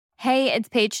Hey, it's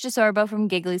Paige DeSorbo from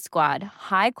Giggly Squad.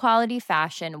 High quality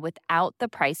fashion without the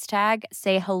price tag.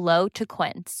 Say hello to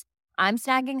Quince. I'm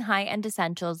snagging high-end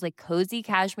essentials like cozy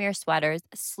cashmere sweaters,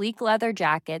 sleek leather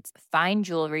jackets, fine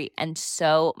jewelry, and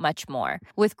so much more.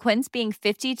 With Quince being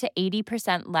 50 to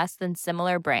 80% less than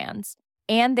similar brands.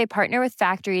 And they partner with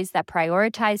factories that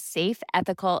prioritize safe,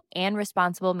 ethical, and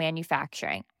responsible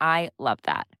manufacturing. I love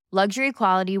that. Luxury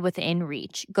quality within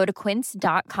reach. Go to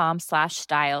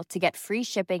quince.com/style to get free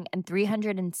shipping and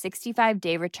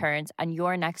 365-day returns on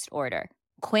your next order.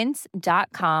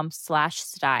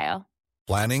 Quince.com/style.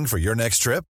 Planning for your next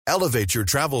trip? Elevate your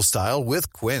travel style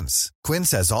with Quince.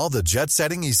 Quince has all the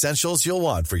jet-setting essentials you'll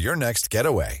want for your next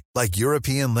getaway, like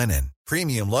European linen,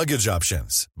 premium luggage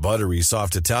options, buttery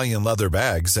soft Italian leather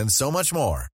bags, and so much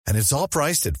more. And it's all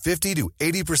priced at 50 to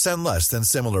 80% less than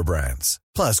similar brands.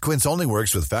 Plus, Quince only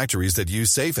works with factories that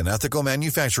use safe and ethical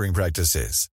manufacturing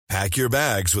practices. Pack your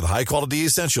bags with high-quality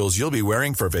essentials you'll be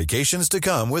wearing for vacations to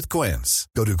come with Quince.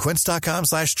 Go to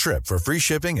quince.com/trip for free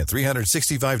shipping and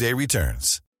 365-day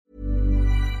returns.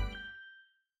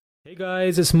 Hey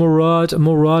guys, it's Murad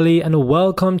Morali and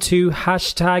welcome to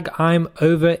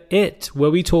 #I'mOverIt,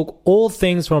 where we talk all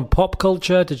things from pop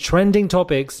culture to trending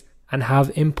topics and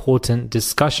have important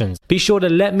discussions. Be sure to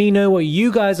let me know what you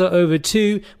guys are over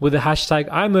to with the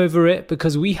 #I'mOverIt,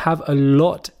 because we have a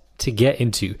lot to get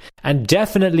into. And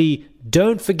definitely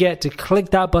don't forget to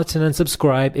click that button and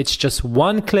subscribe. It's just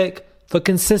one click for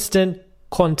consistent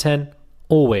content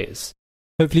always.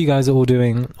 Hopefully you guys are all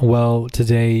doing well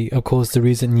today. Of course, the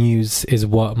recent news is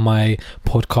what my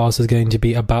podcast is going to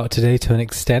be about today to an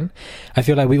extent. I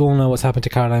feel like we all know what's happened to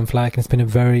Caroline Flack, and it's been a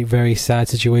very, very sad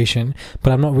situation.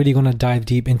 But I'm not really going to dive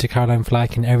deep into Caroline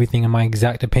Flack and everything and my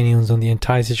exact opinions on the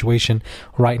entire situation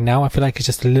right now. I feel like it's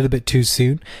just a little bit too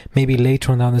soon. Maybe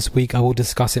later on down this week I will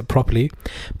discuss it properly.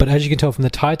 But as you can tell from the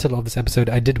title of this episode,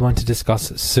 I did want to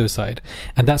discuss suicide.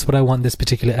 And that's what I want this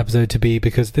particular episode to be,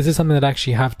 because this is something that I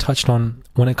actually have touched on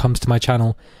when it comes to my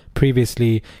channel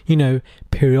previously,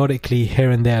 periodically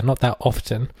here and there, not that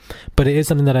often, but it is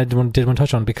something that I did want to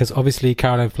touch on, because obviously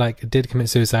Caroline Flack did commit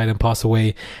suicide and pass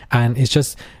away, and it's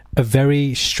just a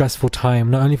very stressful time,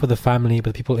 not only for the family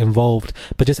but the people involved,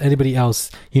 but just anybody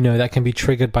else that can be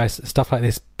triggered by stuff like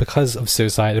this because of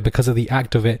suicide and because of the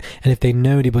act of it. And if they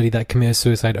know anybody that committed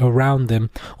suicide around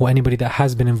them, or anybody that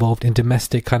has been involved in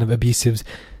domestic kind of abusive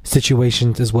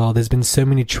situations as well, there's been so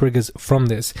many triggers from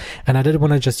this. And I did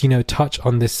want to just touch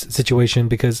on this situation,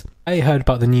 because I heard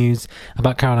about the news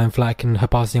about Caroline Flack and her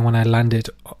passing when I landed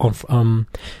on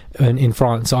in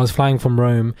France. So I was flying from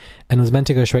Rome and was meant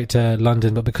to go straight to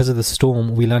London, but because of the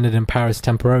storm we landed in Paris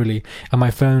temporarily, and my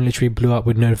phone literally blew up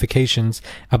with notifications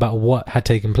about what had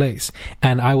taken place.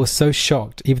 And I was so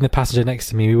shocked. Even the passenger next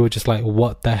to me, we were just like,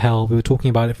 what the hell? We were talking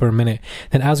about it for a minute.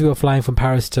 Then as we were flying from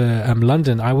Paris to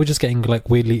London, I was just getting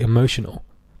weirdly emotional.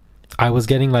 I was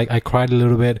getting I cried a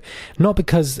little bit, not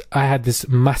because I had this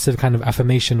massive kind of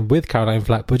affirmation with Caroline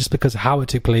Flack, but just because how it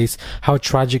took place, how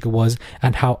tragic it was,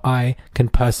 and how I can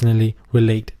personally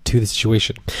relate to the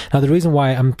situation. Now, the reason why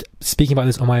I'm speaking about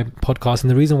this on my podcast,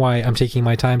 and the reason why I'm taking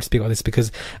my time to speak about this,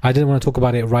 because I didn't want to talk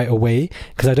about it right away,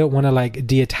 because I don't want to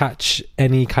detach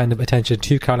any kind of attention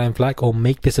to Caroline Flack, or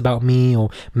make this about me, or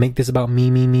make this about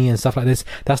me and stuff like this.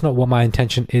 That's not what my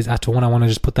intention is at all, and I want to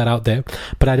just put that out there.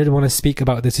 But I did want to speak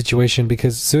about this situation,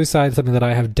 because suicide is something that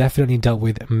I have definitely dealt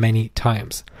with many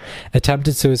times.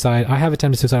 Attempted suicide, I have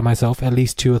attempted suicide myself at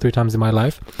least 2 or 3 times in my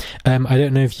life. I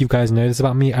don't know if you guys know this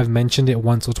about me. I've mentioned it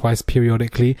once or twice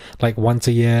periodically, once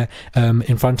a year,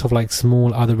 in front of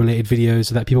small other related videos,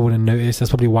 so that people wouldn't notice. That's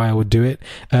probably why I would do it.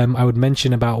 I would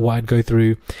mention about what I'd go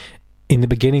through in the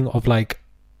beginning of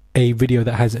a video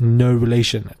that has no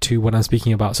relation to what I'm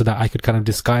speaking about, so that I could kind of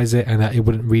disguise it and that it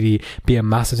wouldn't really be a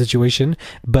massive situation.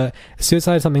 But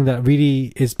suicide is something that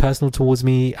really is personal towards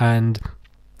me, and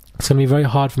it's going to be very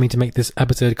hard for me to make this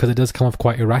episode because it does come off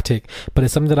quite erratic, but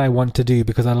it's something that I want to do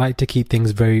because I like to keep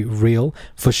things very real,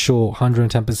 for sure,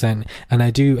 110%. And I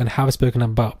do and have spoken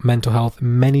about mental health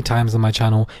many times on my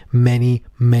channel, many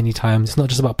times. It's not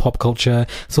just about pop culture.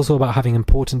 It's also about having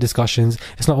important discussions.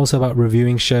 It's not also about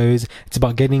reviewing shows. It's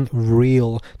about getting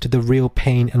real to the real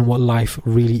pain and what life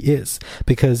really is.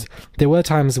 Because there were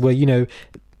times where,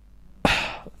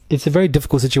 it's a very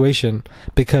difficult situation,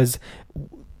 because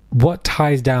what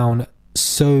ties down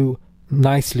so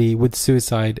nicely with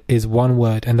suicide is one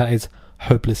word, and that is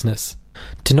hopelessness.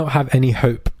 To not have any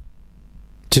hope,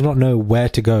 to not know where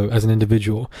to go as an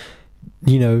individual.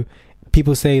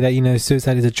 People say that,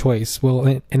 suicide is a choice.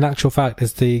 Well, in actual fact,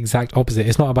 it's the exact opposite.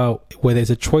 It's not about whether it's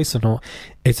a choice or not.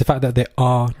 It's the fact that there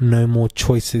are no more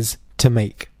choices to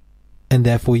make. and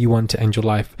therefore you want to end your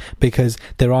life because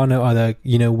there are no other,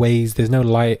 ways. There's no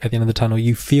light at the end of the tunnel.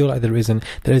 You feel like there isn't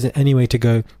any way to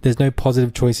go. There's no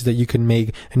positive choices that you can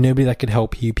make, and nobody that could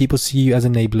help you. People see you as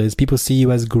enablers. People see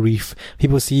you as grief.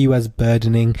 People see you as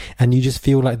burdening, and you just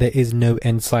feel like there is no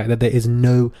end sight, that there is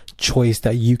no choice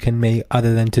that you can make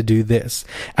other than to do this.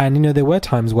 And there were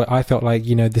times where I felt like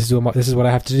this is what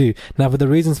I have to do. Now, for the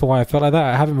reasons for why I felt like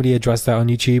that, I haven't really addressed that on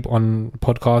YouTube, on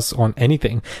podcasts, on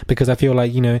anything, because I feel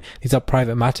like these are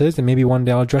private matters, and maybe one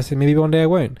day I'll address it, maybe one day I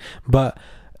won't. But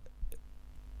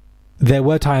there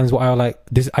were times where I was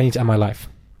like, I need to end my life.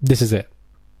 This is it.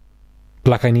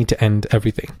 Like, I need to end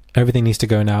everything. Everything needs to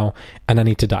go now, and I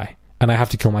need to die, and I have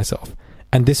to kill myself.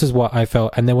 And this is what I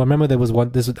felt. And then remember, there was I'm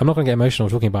not going to get emotional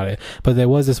talking about it, but there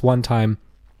was this one time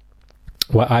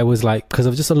where I was like, because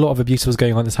of just a lot of abuse was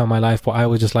going on at this time in my life, but I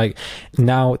was just like,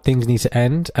 now things need to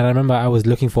end. And I remember I was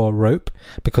looking for a rope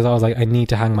because I was like, I need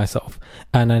to hang myself,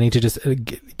 and I need to just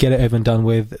get it over and done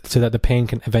with so that the pain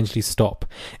can eventually stop.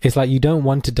 It's like, you don't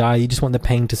want to die, you just want the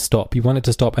pain to stop. You want it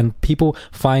to stop, and people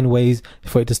find ways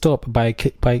for it to stop by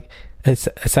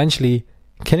essentially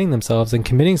killing themselves and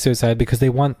committing suicide because they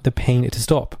want the pain to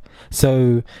stop.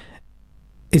 So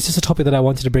it's just a topic that I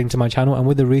wanted to bring to my channel, and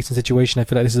with the recent situation, I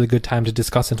feel like this is a good time to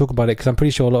discuss and talk about it, because I'm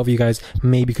pretty sure a lot of you guys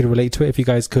maybe could relate to it. If you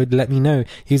guys could, let me know.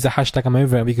 Use the hashtag I'm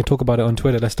over it, and we can talk about it on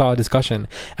Twitter. Let's start a discussion.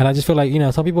 And I just feel like,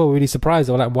 some people were really surprised.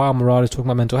 They were like, wow, Murad is talking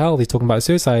about mental health, he's talking about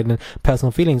suicide and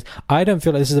personal feelings. I don't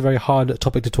feel like this is a very hard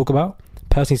topic to talk about.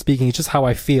 Personally speaking, it's just how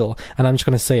I feel, and I'm just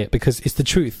going to say it because it's the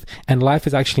truth, and life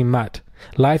is actually mad.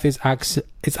 Life is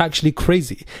it's actually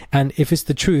crazy, and if it's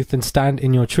the truth, then stand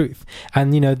in your truth.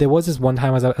 And there was this one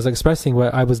time, as I was expressing,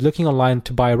 where I was looking online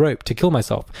to buy a rope to kill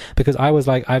myself, because I was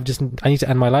like, I need to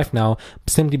end my life now,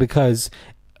 simply because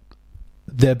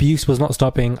the abuse was not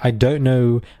stopping. I don't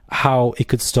know how it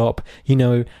could stop.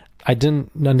 I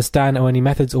didn't understand any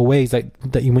methods or ways that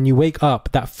when you wake up,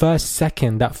 that first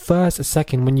second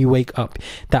when you wake up,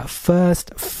 that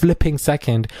first flipping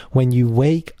second when you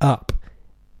wake up,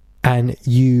 and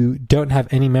you don't have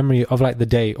any memory of like the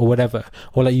day or whatever,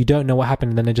 or like you don't know what happened,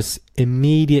 and then it just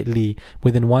immediately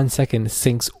within 1 second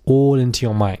sinks all into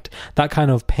your mind. That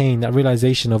kind of pain, that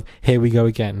realization of, here we go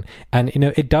again. And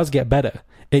it does get better.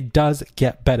 It does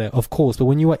get better, of course, but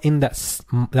when you are in that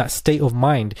state of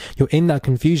mind, you're in that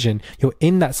confusion, you're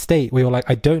in that state where you're like,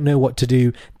 I don't know what to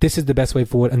do, this is the best way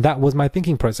forward. And that was my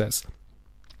thinking process,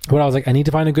 where I was like, I need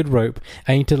to find a good rope.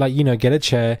 I need to get a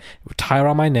chair, tie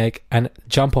around my neck, and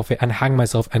jump off it and hang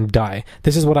myself and die.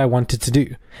 This is what I wanted to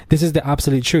do. This is the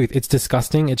absolute truth. It's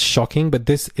disgusting. It's shocking, but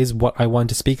this is what I want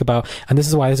to speak about. And this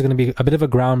is why this is going to be a bit of a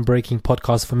groundbreaking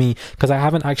podcast for me, because I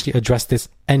haven't actually addressed this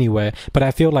anywhere. But I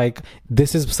feel like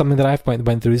this is something that I've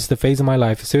went through. This is the phase of my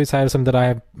life. Suicide is something that I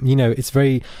have, it's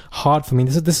very hard for me.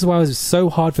 This is why it was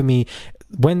so hard for me.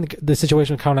 When the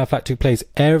situation with Caroline Flack took place,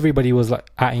 everybody was like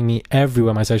atting me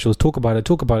everywhere. My socials, talk about it.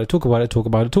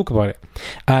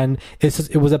 And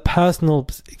it was a personal,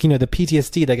 the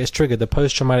PTSD that gets triggered, the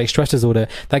post-traumatic stress disorder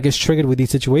that gets triggered with these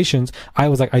situations. I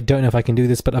was like, I don't know if I can do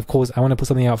this, but of course I want to put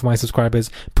something out for my subscribers,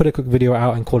 put a quick video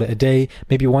out and call it a day.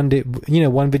 Maybe one day,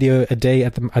 one video a day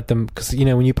at them, because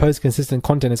when you post consistent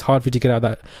content, it's hard for you to get out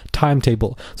that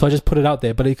timetable. So I just put it out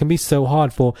there, but it can be so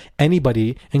hard for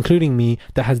anybody, including me,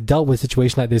 that has dealt with situations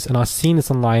like this and are seeing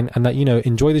this online, and that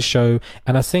enjoy the show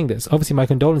and are saying this. Obviously, my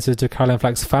condolences to Caroline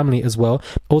Flack's family as well.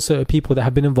 Also, people that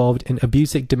have been involved in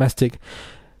abusive domestic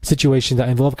situations that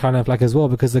involve Caroline Flack as well,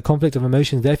 because the conflict of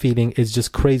emotions they're feeling is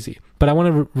just crazy. But I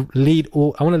want to leave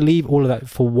all of that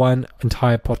for one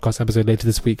entire podcast episode later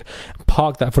this week.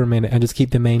 Park that for a minute and just keep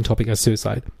the main topic as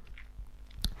suicide.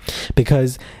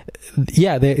 Because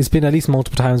it's been at least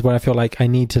multiple times where I feel like I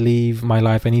need to leave my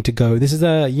life, I need to go. This is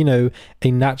a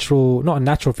natural, not a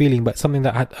natural feeling, but something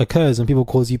that occurs when people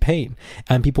cause you pain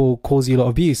and people cause you a lot of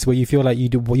abuse, where you feel like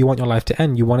you want your life to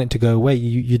end, you want it to go away,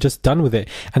 you're just done with it.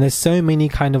 And there's so many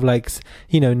kind of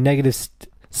negative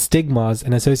stigmas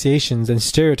and associations and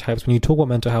stereotypes when you talk about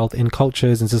mental health in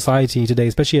cultures and society today,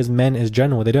 especially as men as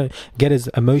general. They don't get as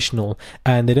emotional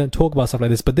and they don't talk about stuff like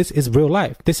this, but this is real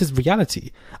life. This is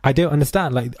reality. I don't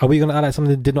understand. Are we going to act like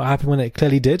something that did not happen when it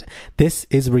clearly did? This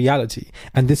is reality,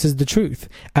 and this is the truth.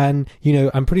 And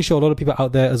I'm pretty sure a lot of people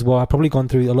out there as well have probably gone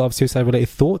through a lot of suicide related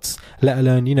thoughts, let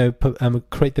alone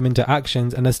create them into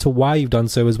actions. And as to why you've done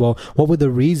so as well, what were the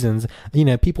reasons?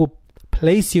 People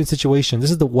place you in situations.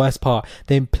 This is the worst part.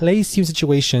 They place you in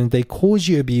situations, they cause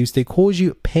you abuse, they cause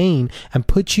you pain, and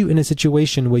put you in a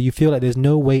situation where you feel like there's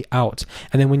no way out.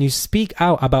 And then when you speak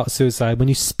out about suicide, when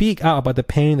you speak out about the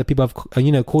pain that people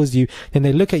have, caused you, then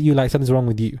they look at you like something's wrong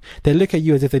with you. They look at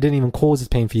you as if they didn't even cause this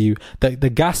pain for you. The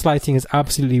gaslighting is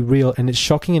absolutely real, and it's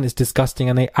shocking and it's disgusting,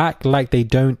 and they act like they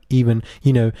don't even,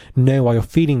 know why you're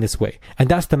feeling this way. And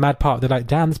that's the mad part. They're like,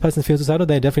 damn, this person feels suicidal.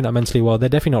 They're definitely not mentally well. They're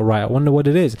definitely not right. I wonder what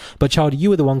it is. But child, you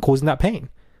were the one causing that pain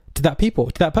to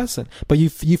that person. But you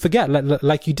forget,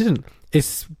 like you didn't.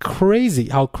 It's crazy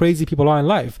how crazy people are in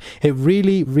life. It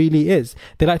really, really is.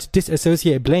 They like to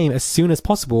disassociate blame as soon as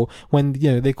possible when,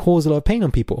 they cause a lot of pain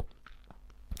on people.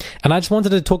 And I just wanted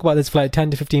to talk about this for like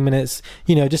 10 to 15 minutes,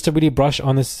 just to really brush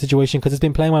on this situation, because it's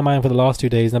been playing my mind for the last 2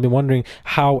 days, and I've been wondering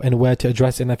how and where to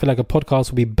address it. And I feel like a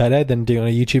podcast would be better than doing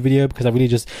a YouTube video, because I really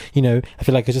just, I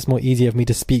feel like it's just more easier for me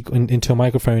to speak into a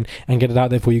microphone and get it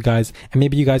out there for you guys. And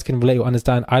maybe you guys can relate or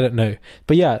understand. I don't know.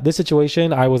 But yeah, this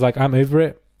situation, I was like, I'm over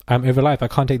it. I'm over life. I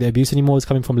can't take the abuse anymore. It's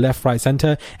coming from left, right,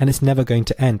 center, and it's never going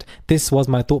to end. This was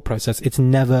my thought process. It's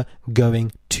never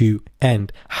going to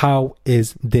end. How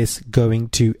is this going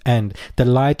to end? The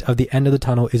light of the end of the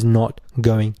tunnel is not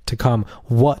going to come.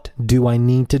 What do I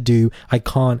need to do? I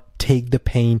can't take the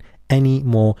pain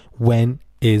anymore. When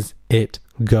is it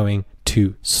going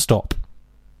to stop?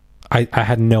 I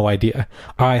had no idea.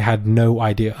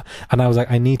 And I was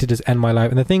like, I need to just end my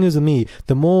life. And the thing is with me,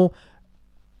 the more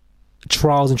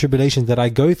trials and tribulations that I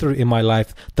go through in my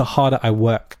life, the harder I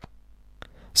work.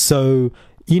 So,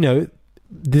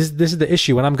 this is the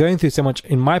issue. When I'm going through so much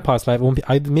in my past life,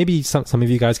 maybe some of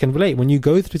you guys can relate. When you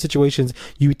go through situations,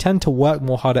 you tend to work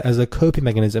more harder as a coping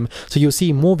mechanism. So you'll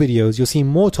see more videos, you'll see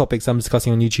more topics I'm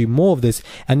discussing on YouTube, more of this,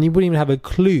 and you wouldn't even have a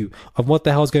clue of what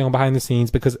the hell's going on behind the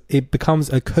scenes, because it becomes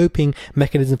a coping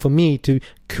mechanism for me to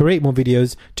create more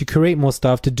videos, to create more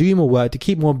stuff, to do more work, to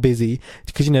keep more busy,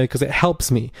 because it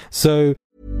helps me. So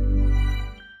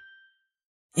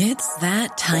it's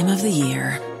that time of the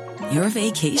year. Your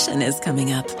vacation is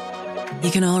coming up. You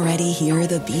can already hear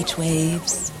the beach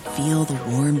waves, feel the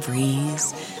warm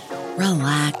breeze,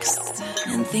 relax,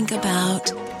 and think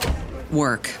about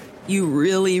work. You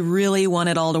really, really want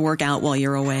it all to work out while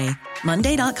you're away.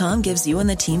 Monday.com gives you and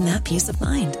the team that peace of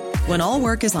mind. When all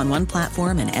work is on one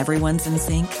platform and everyone's in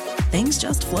sync, things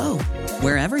just flow.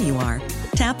 Wherever you are,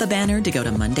 tap the banner to go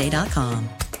to Monday.com.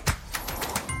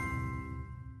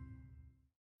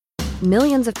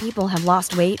 Millions of people have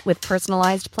lost weight with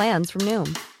personalized plans from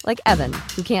Noom. Like Evan,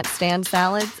 who can't stand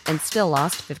salads and still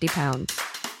lost 50 pounds.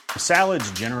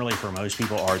 Salads generally for most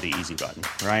people are the easy button,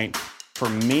 right? For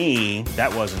me,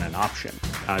 that wasn't an option.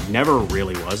 I never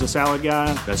really was a salad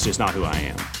guy. That's just not who I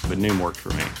am. But Noom worked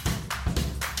for me.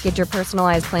 Get your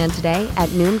personalized plan today at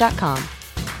Noom.com.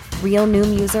 Real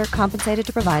Noom user compensated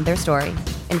to provide their story.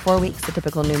 In 4 weeks, the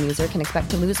typical Noom user can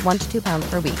expect to lose 1 to 2 pounds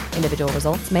per week. Individual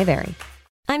results may vary.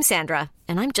 I'm Sandra,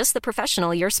 and I'm just the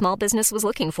professional your small business was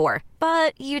looking for.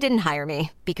 But you didn't hire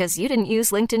me because you didn't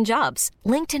use LinkedIn Jobs.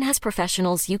 LinkedIn has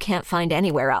professionals you can't find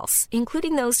anywhere else,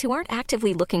 including those who aren't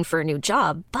actively looking for a new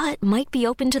job, but might be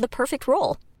open to the perfect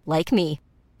role, like me.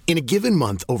 In a given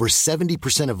month, over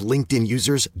 70% of LinkedIn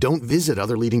users don't visit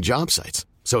other leading job sites.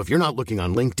 So if you're not looking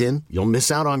on LinkedIn, you'll miss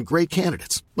out on great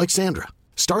candidates like Sandra.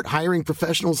 Start hiring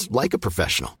professionals like a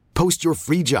professional. Post your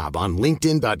free job on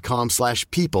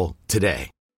linkedin.com/people today.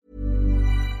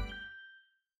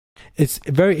 It's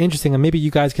very interesting, and maybe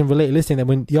you guys can relate listening, that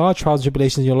when there are trials and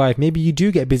tribulations in your life, maybe you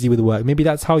do get busy with work. Maybe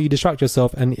that's how you distract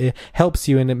yourself, and it helps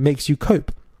you and it makes you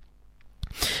cope.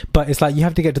 But it's like you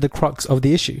have to get to the crux of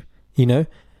the issue,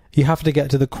 You have to get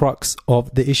to the crux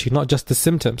of the issue, not just the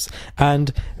symptoms.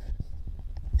 And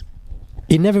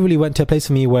it never really went to a place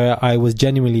for me where I was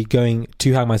genuinely going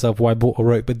to hang myself, or I bought a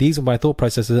rope. But these were my thought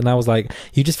processes, and I was like,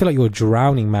 you just feel like you're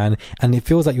drowning, man. And it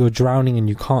feels like you're drowning and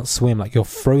you can't swim, like you're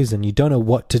frozen. You don't know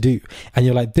what to do. And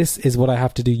you're like, this is what I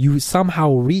have to do. You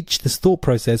somehow reach this thought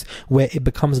process where it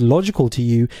becomes logical to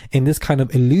you in this kind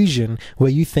of illusion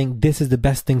where you think this is the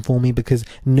best thing for me, because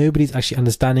nobody's actually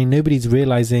understanding. Nobody's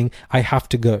realizing I have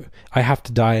to go. I have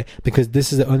to die, because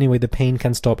this is the only way the pain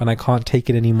can stop, and I can't take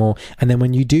it anymore. And then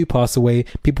when you do pass away,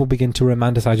 people begin to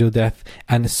romanticize your death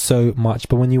and so much.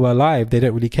 But when you are alive, they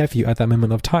don't really care for you at that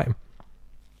moment of time.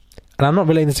 And I'm not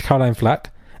relating this to Caroline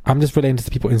Flack. I'm just relating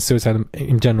to people in suicide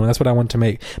in general. That's what I want to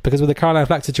make. Because with the Caroline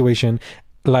Flack situation,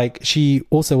 like, she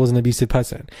also was an abusive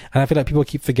person, and I feel like people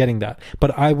keep forgetting that.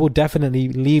 But I will definitely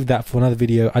leave that for another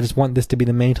video. I just want this to be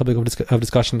the main topic of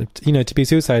discussion, you know, to be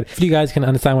suicide. If you guys can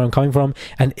understand where I'm coming from,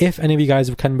 and if any of you guys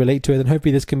can relate to it, then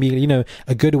hopefully this can be, you know,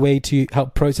 a good way to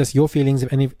help process your feelings.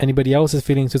 If anybody else is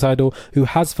feeling suicidal who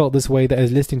has felt this way that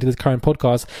is listening to this current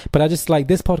podcast. But I just like,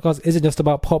 this podcast isn't just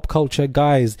about pop culture,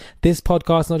 guys. This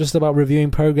podcast is not just about reviewing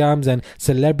programs and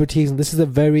celebrities, and this is a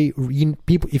very,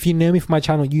 people, if you know me from my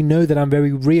channel, you know that I'm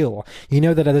very real. You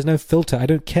know that there's no filter. I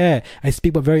don't care. I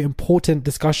speak about very important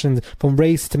discussions, from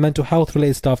race to mental health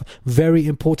related stuff, very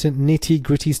important nitty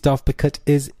gritty stuff, because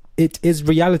it is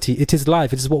reality. It is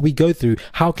life. It is what we go through.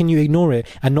 How can you ignore it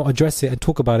and not address it and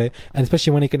talk about it? And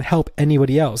especially when it can help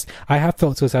anybody else. I have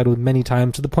felt suicidal many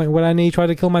times, to the point where I nearly tried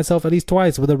to kill myself at least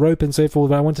twice with a rope and so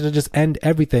forth. But I wanted to just end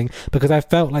everything, because I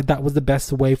felt like that was the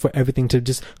best way for everything to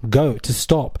just go, to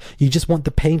stop. You just want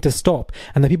the pain to stop.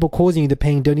 And the people causing you the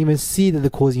pain don't even see that they're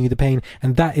causing you the pain.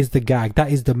 And that is the gag.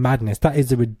 That is the madness. That is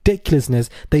the ridiculousness.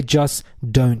 They just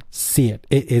don't see it.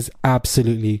 It is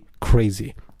absolutely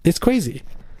crazy. It's crazy.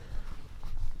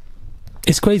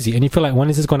 It's crazy. And you feel like,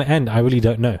 when is this going to end? I really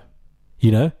don't know,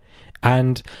 you know?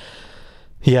 And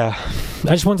yeah,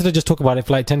 I just wanted to just talk about it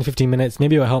for like 10-15 minutes.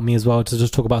 Maybe it'll help me as well to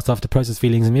just talk about stuff, to process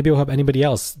feelings, and maybe it'll help anybody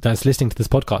else that's listening to this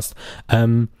podcast.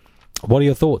 What are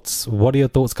your thoughts? What are your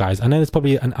thoughts, guys? I know it's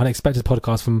probably an unexpected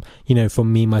podcast from, you know,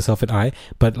 from me, myself and I,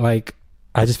 but like,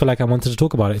 I just feel like I wanted to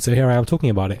talk about it. So here I am talking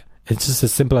about it. It's just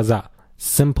as simple as that.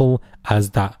 Simple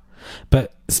as that.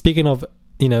 But speaking of,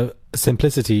 you know,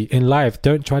 simplicity in life,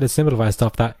 don't try to simplify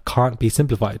stuff that can't be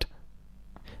simplified.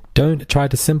 Don't try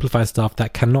to simplify stuff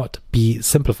that cannot be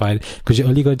simplified, because you're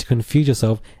only going to confuse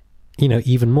yourself, you know,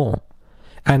 even more.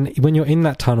 And when you're in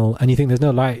that tunnel and you think there's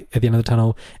no light at the end of the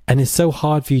tunnel, and it's so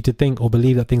hard for you to think or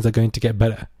believe that things are going to get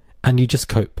better, and you just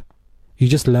cope. You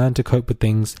just learn to cope with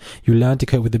things. You learn to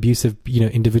cope with abusive, you know,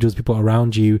 individuals, people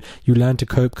around you. You learn to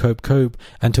cope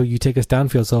until you take a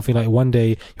stand for yourself. You're like, one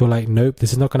day you're like, nope,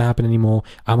 this is not going to happen anymore.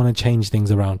 I want to change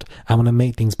things around. I want to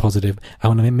make things positive. I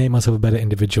want to make myself a better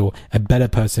individual, a better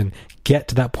person. Get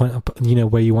to that point, you know,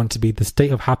 where you want to be, the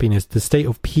state of happiness, the state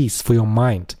of peace for your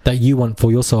mind that you want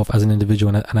for yourself as an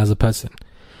individual and as a person.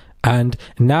 And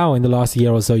now in the last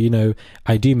year or so, you know,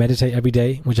 I do meditate every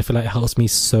day, which I feel like helps me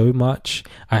so much.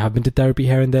 I have been to therapy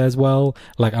here and there as well.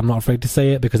 Like, I'm not afraid to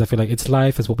say it, because I feel like it's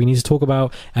life. It's what we need to talk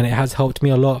about. And it has helped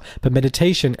me a lot. But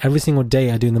meditation, every single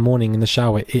day I do in the morning in the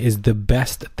shower, it is the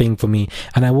best thing for me.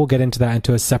 And I will get into that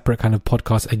into a separate kind of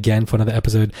podcast again for another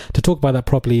episode to talk about that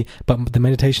properly. But the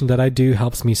meditation that I do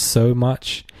helps me so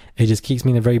much. It just keeps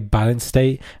me in a very balanced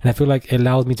state. And I feel like it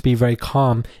allows me to be very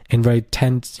calm in very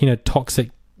tense, you know,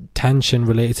 toxic, tension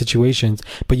related situations.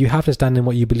 But you have to stand in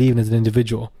what you believe in as an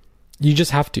individual. You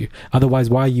just have to. Otherwise,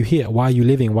 why are you here? Why are you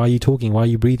living? Why are you talking? Why are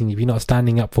you breathing if you're not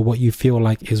standing up for what you feel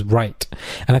like is right?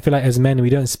 And I feel like as men, we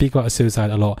don't speak about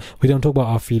suicide a lot. We don't talk about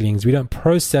our feelings. We don't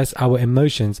process our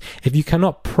emotions. If you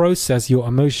cannot process your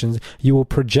emotions, you will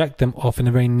project them off in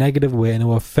a very negative way, and it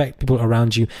will affect people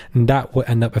around you, and that will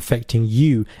end up affecting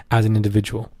you as an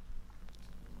individual.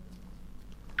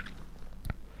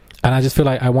 And I just feel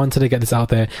like I wanted to get this out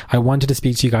there. I wanted to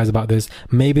speak to you guys about this.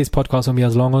 Maybe this podcast won't be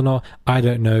as long or not. I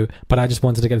don't know. But I just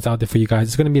wanted to get this out there for you guys.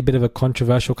 It's going to be a bit of a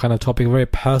controversial kind of topic, a very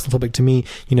personal topic to me,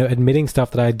 you know, admitting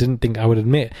stuff that I didn't think I would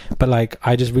admit. But like,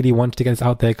 I just really wanted to get this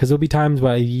out there, because there'll be times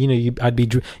where, you know, I'd be,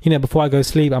 you know, before I go to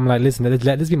sleep, I'm like, listen,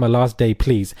 let this be my last day,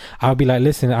 please. I'll be like,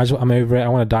 listen, I'm over it. I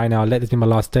want to die now. Let this be my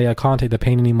last day. I can't take the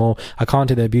pain anymore. I can't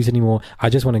take the abuse anymore.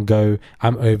 I just want to go.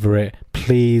 I'm over it.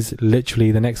 Please,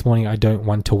 literally, the next morning, I don't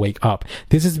want to wake up.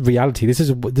 This is reality. This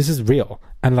is real.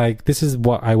 And like, this is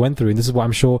what I went through, and this is what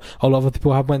I'm sure a lot of other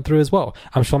people have went through as well.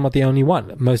 I'm sure I'm not the only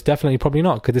one. Most definitely, probably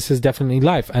not, because this is definitely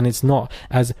life, and it's not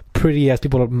as pretty as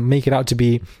people make it out to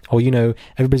be. Or, you know,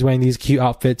 everybody's wearing these cute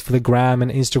outfits for the gram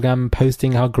and Instagram,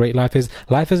 posting how great life is.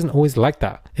 Life isn't always like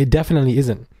that. It definitely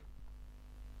isn't.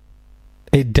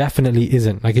 It definitely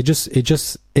isn't. Like,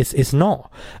 it's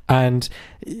not. And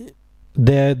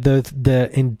the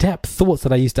in-depth thoughts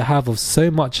that I used to have of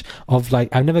so much of like,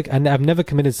 I've never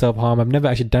committed self-harm, I've never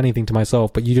actually done anything to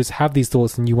myself, but you just have these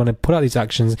thoughts and you want to put out these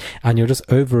actions, and you're just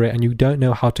over it, and you don't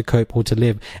know how to cope or to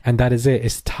live, and that is it.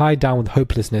 It's tied down with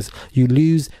hopelessness. You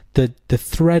lose the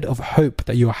thread of hope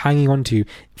that you're hanging on to,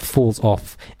 falls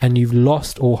off, and you've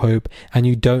lost all hope, and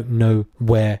you don't know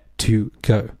where to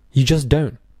go. You just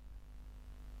don't.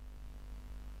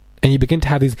 And you begin to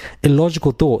have these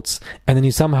illogical thoughts, and then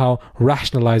you somehow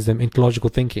rationalize them into logical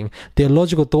thinking. The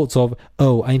illogical thoughts of,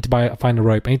 oh, I need to find a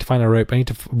rope.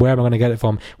 Where am I going to get it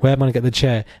from? Where am I going to get the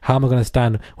chair? How am I going to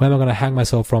stand? Where am I going to hang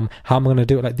myself from? How am I going to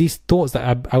do it? Like these thoughts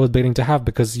that I was beginning to have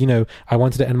because, I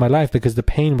wanted to end my life because the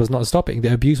pain was not stopping.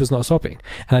 The abuse was not stopping.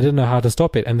 And I didn't know how to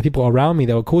stop it. And the people around me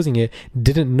that were causing it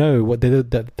didn't know what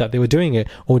that they were doing it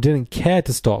or didn't care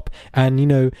to stop. And,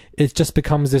 it just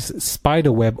becomes this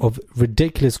spider web of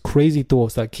ridiculous, crazy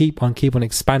thoughts that keep on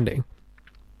expanding,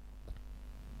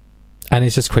 and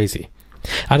it's just crazy.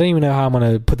 I don't even know how I'm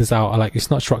going to put this out. It's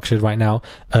not structured right now.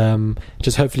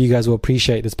 Just hopefully you guys will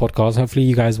appreciate this podcast. Hopefully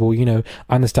you guys will,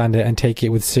 understand it and take it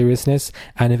with seriousness.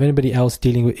 And if anybody else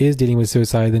is dealing with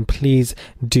suicide, then please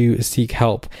do seek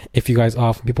help. If you guys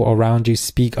are from people around you,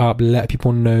 speak up, let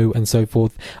people know, and so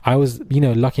forth. I was, I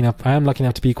am lucky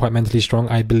enough to be quite mentally strong,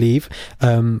 I believe.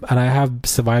 And I have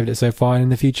survived it so far. And in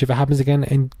the future, if it happens again,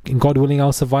 and God willing,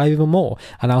 I'll survive even more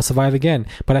and I'll survive again.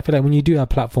 But I feel like when you do have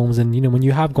platforms and, when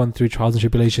you have gone through trials and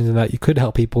tribulations and that you could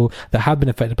help people that have been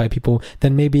affected by people,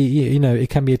 then maybe it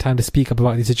can be a time to speak up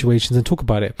about these situations and talk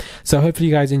about it. So hopefully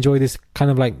you guys enjoy this kind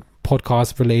of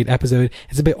podcast related episode.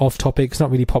 It's a bit off topic, it's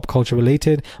not really pop culture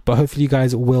related, but hopefully you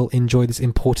guys will enjoy this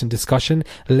important discussion.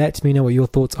 Let me know what your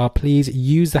thoughts are. Please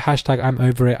use the hashtag I'm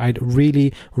over it. I'd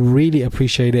really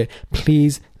appreciate it.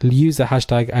 Please use the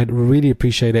hashtag. I'd really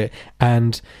appreciate it.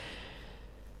 And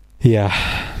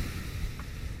yeah,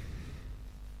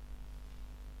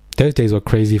 those days were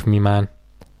crazy for me, man.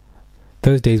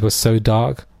 Those days were so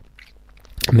dark.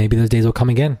 Maybe those days will come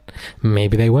again.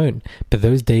 Maybe they won't. But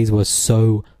those days were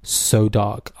so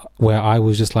dark, where I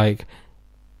was just like,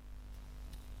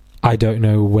 I don't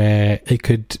know where it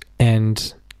could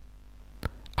end.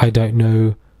 I don't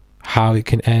know how it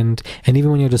can end. And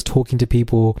even when you're just talking to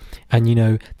people and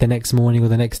the next morning or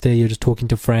the next day you're just talking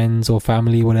to friends or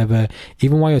family, whatever,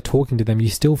 even while you're talking to them, you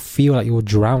still feel like you're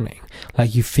drowning.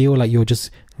 Like you feel like you're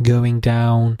just going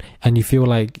down, and you feel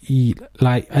like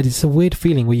it's a weird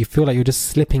feeling where you feel like you're just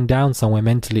slipping down somewhere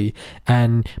mentally,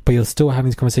 but you're still having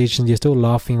these conversations, you're still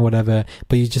laughing or whatever,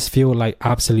 but you just feel like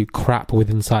absolute crap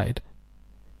within inside.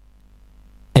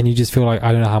 And you just feel like,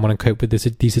 I don't know how I'm going to cope with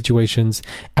these situations.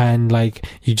 And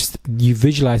you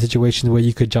visualize situations where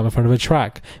you could jump in front of a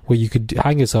track, where you could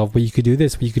hang yourself, where you could do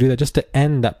this, where you could do that, just to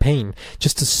end that pain,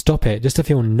 just to stop it, just to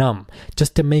feel numb,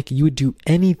 just to make you do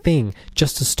anything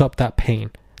just to stop that pain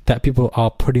that people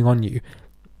are putting on you.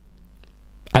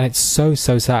 And it's so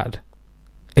sad.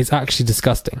 It's actually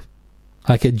disgusting.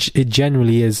 It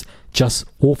generally is just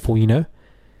awful,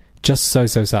 just so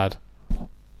sad.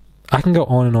 I can go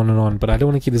on and on and on, but I don't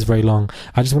want to keep this very long.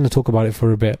 I just want to talk about it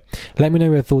for a bit. Let me know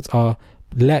what your thoughts are.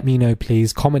 Let me know,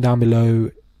 please. Comment down below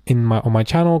on my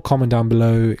channel. Comment down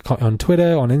below on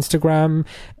Twitter, on Instagram,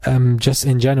 just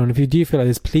in general. And if you do feel like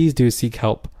this, please do seek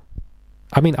help.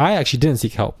 I mean, I actually didn't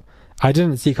seek help. I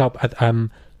didn't seek help at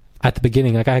the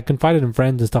beginning. I had confided in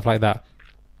friends and stuff like that.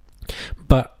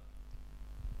 But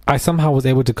I somehow was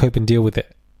able to cope and deal with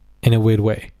it in a weird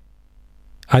way.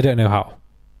 I don't know how.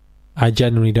 I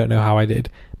genuinely don't know how I did.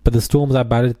 But the storms I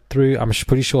battled through, I'm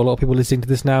pretty sure a lot of people listening to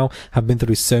this now have been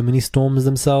through so many storms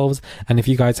themselves. And if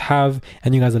you guys have,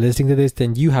 and you guys are listening to this,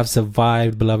 then you have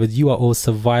survived, beloved. You are all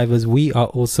survivors. We are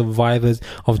all survivors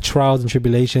of trials and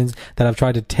tribulations that have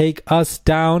tried to take us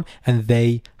down, and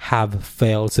they have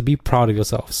failed. So be proud of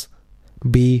yourselves.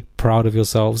 Be proud of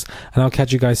yourselves. And I'll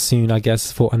catch you guys soon, I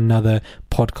guess, for another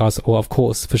podcast, or of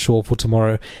course, for sure, for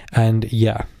tomorrow. And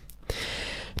yeah.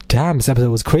 Damn, this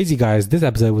episode was crazy, guys. This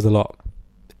episode was a lot.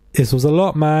 This was a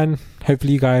lot, man.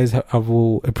 Hopefully you guys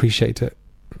will appreciate it.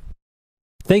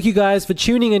 Thank you guys for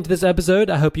tuning into this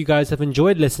episode. I hope you guys have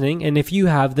enjoyed listening. And if you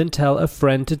have, then tell a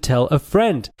friend to tell a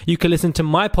friend. You can listen to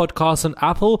my podcast on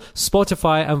Apple,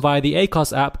 Spotify, and via the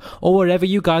Acast app, or wherever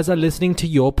you guys are listening to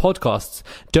your podcasts.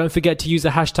 Don't forget to use the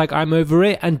hashtag I'm over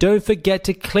it. And don't forget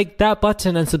to click that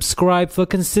button and subscribe for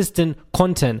consistent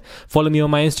content. Follow me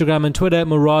on my Instagram and Twitter,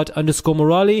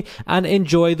 Murad_Morali, and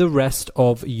enjoy the rest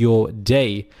of your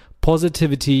day.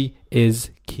 Positivity is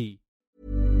key.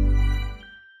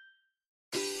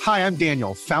 Hi, I'm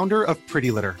Daniel, founder of Pretty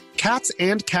Litter. Cats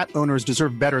and cat owners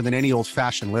deserve better than any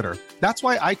old-fashioned litter. That's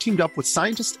why I teamed up with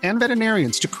scientists and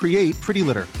veterinarians to create Pretty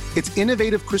Litter. Its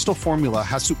innovative crystal formula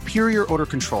has superior odor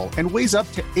control and weighs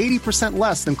up to 80%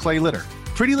 less than clay litter.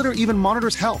 Pretty Litter even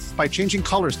monitors health by changing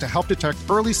colors to help detect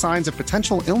early signs of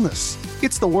potential illness.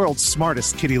 It's the world's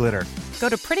smartest kitty litter. Go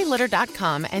to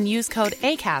prettylitter.com and use code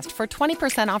ACAST for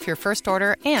 20% off your first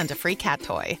order and a free cat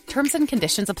toy. Terms and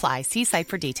conditions apply. See site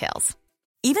for details.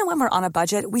 Even when we're on a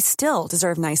budget, we still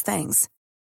deserve nice things.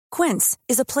 Quince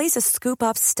is a place to scoop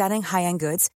up stunning high-end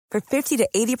goods for 50 to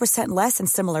 80% less than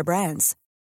similar brands.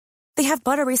 They have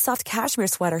buttery soft cashmere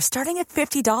sweaters starting at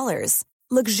 $50,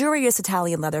 luxurious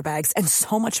Italian leather bags, and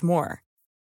so much more.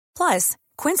 Plus,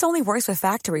 Quince only works with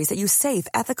factories that use safe,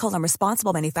 ethical, and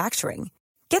responsible manufacturing.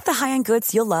 Get the high-end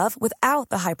goods you'll love without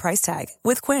the high price tag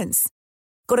with Quince.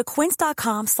 Go to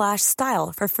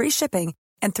quince.com/style for free shipping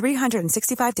and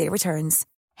 365-day returns.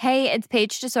 Hey, it's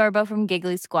Paige DeSorbo from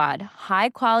Giggly Squad. High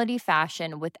quality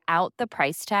fashion without the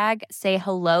price tag. Say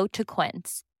hello to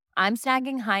Quince. I'm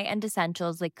snagging high-end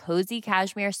essentials like cozy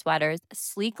cashmere sweaters,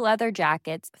 sleek leather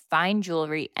jackets, fine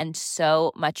jewelry, and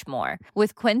so much more.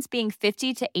 With Quince being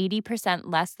 50 to 80%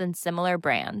 less than similar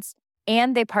brands.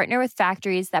 And they partner with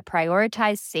factories that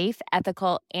prioritize safe,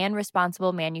 ethical, and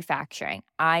responsible manufacturing.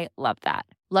 I love that.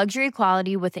 Luxury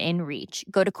quality within reach.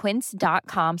 Go to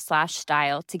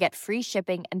quince.com/style to get free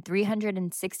shipping and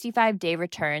 365-day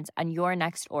returns on your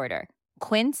next order.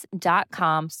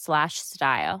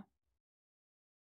 Quince.com/style.